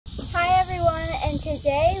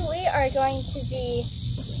today we are going to be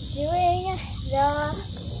doing the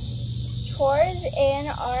chores in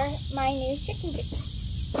my new chicken coop.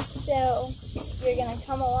 So you're gonna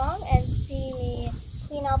come along and see me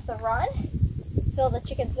clean out the run, fill the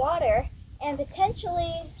chicken's water, and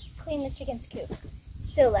potentially clean the chicken's coop.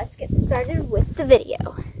 So let's get started with the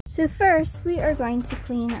video. So first we are going to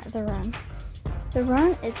clean the run. The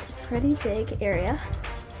run is a pretty big area.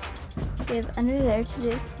 We have under there to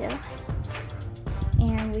do too.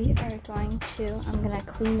 And we are going to, I'm gonna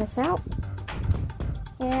clean this out.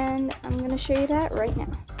 And I'm gonna show you that right now.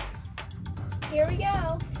 Here we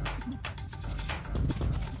go.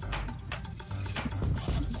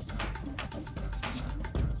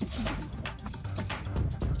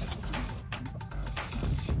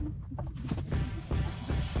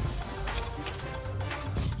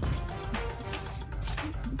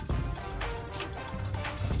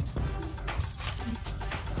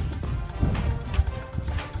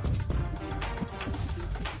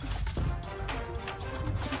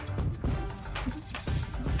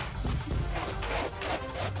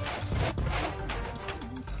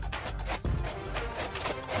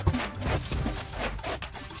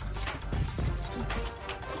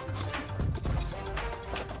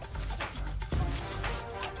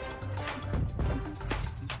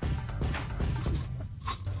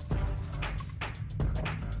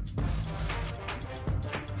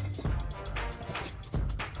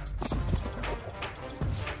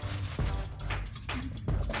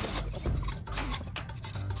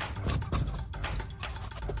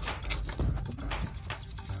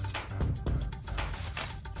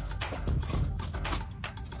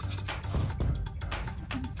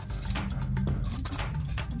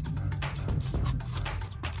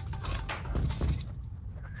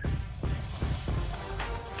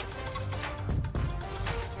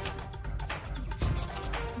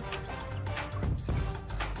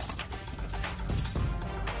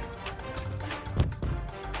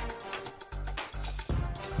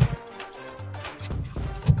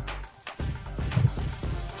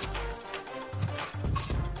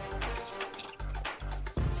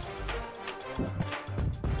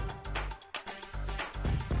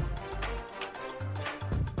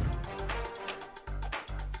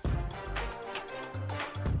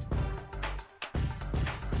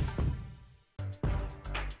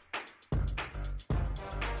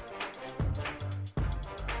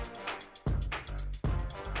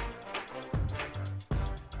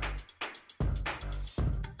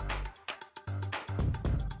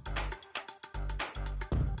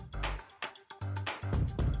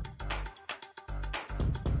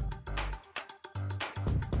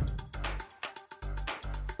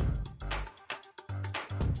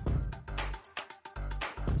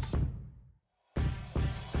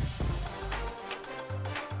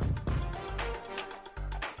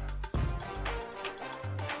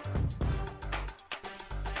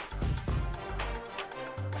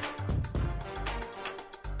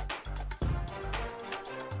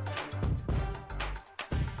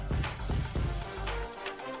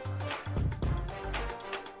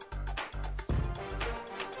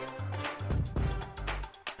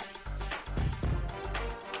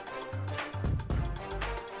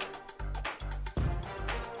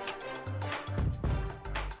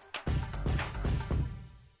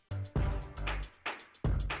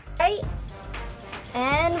 Right,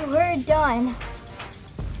 and we're done.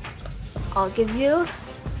 I'll give you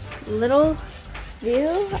a little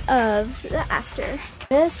view of the after.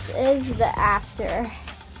 This is the after.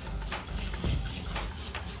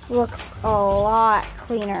 Looks a lot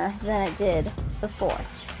cleaner than it did before.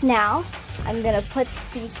 Now, I'm gonna put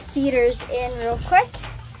these feeders in real quick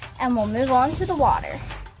and we'll move on to the water.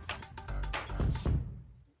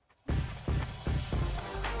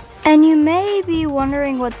 And you may be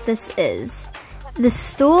wondering what this is. The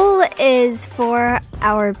stool is for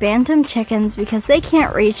our bantam chickens because they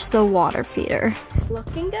can't reach the water feeder.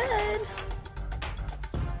 Looking good.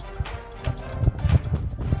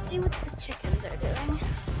 Let's see what the chickens are doing.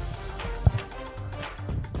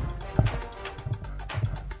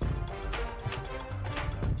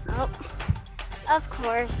 Oh, of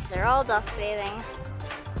course, they're all dust bathing.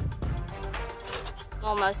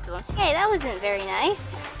 Well, most of them. Hey, that wasn't very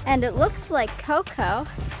nice. And it looks like Coco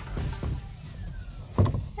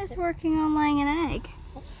is working on laying an egg.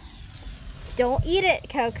 Don't eat it,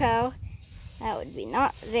 Coco. That would be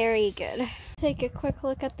not very good. Take a quick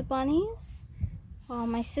look at the bunnies. While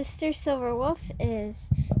my sister Silver Wolf is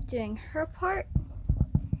doing her part,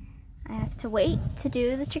 I have to wait to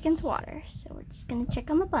do the chicken's water. So we're just gonna check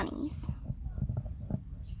on the bunnies.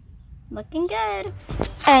 Looking good.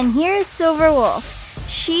 And here's Silver Wolf.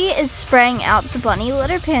 She is spraying out the bunny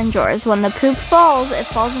litter pan drawers. When the poop falls, it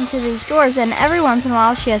falls into these drawers, and every once in a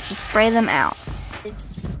while she has to spray them out.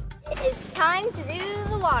 It is time to do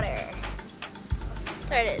the water. Let's get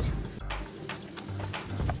started.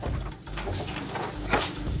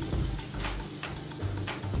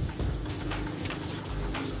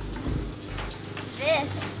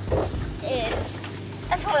 This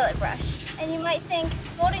is a toilet brush. And you might think,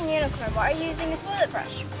 Golden Unicorn, why are you using a toilet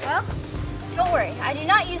brush? Well, don't worry, I do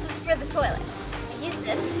not use this for the toilet. I use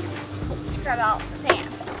this to scrub out the pan.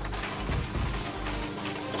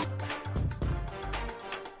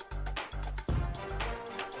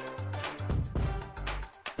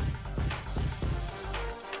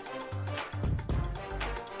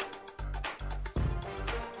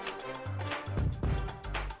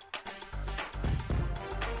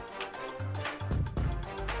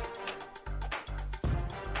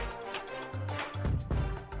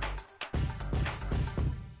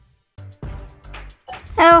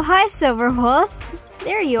 Oh, hi, Silver Wolf.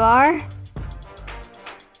 There you are.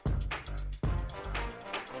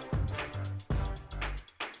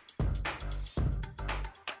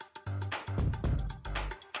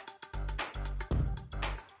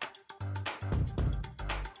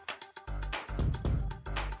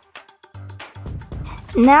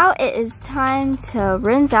 Now it is time to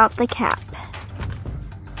rinse out the cap.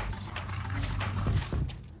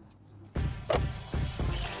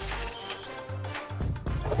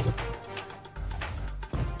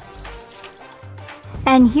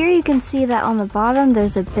 And here you can see that on the bottom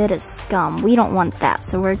there's a bit of scum. We don't want that,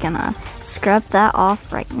 so we're gonna scrub that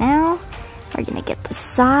off right now. We're gonna get the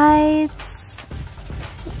sides.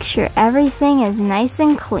 Make sure everything is nice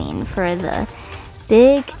and clean for the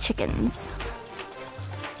big chickens.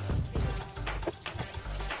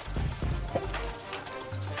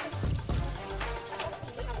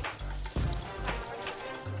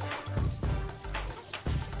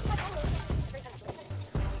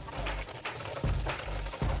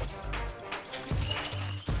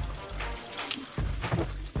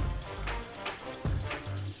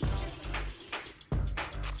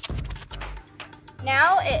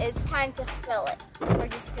 Now it is time to fill it. We're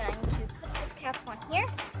just going to put this cap on here.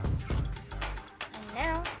 And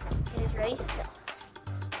now it is ready to fill.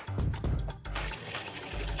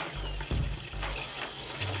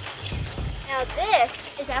 Now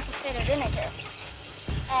this is apple cider vinegar.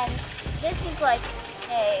 And this is like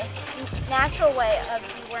a natural way of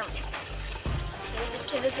deworming. So we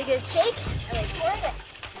just give this a good shake and we pour it in.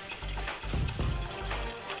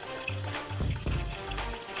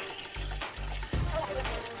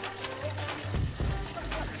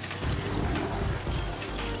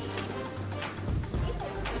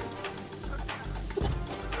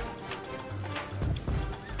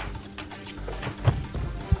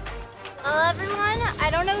 Well, everyone, I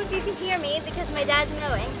don't know if you can hear me because my dad's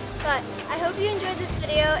mowing, but I hope you enjoyed this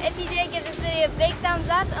video. If you did, give this video a big thumbs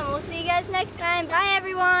up, and we'll see you guys next time. Bye,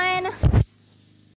 everyone!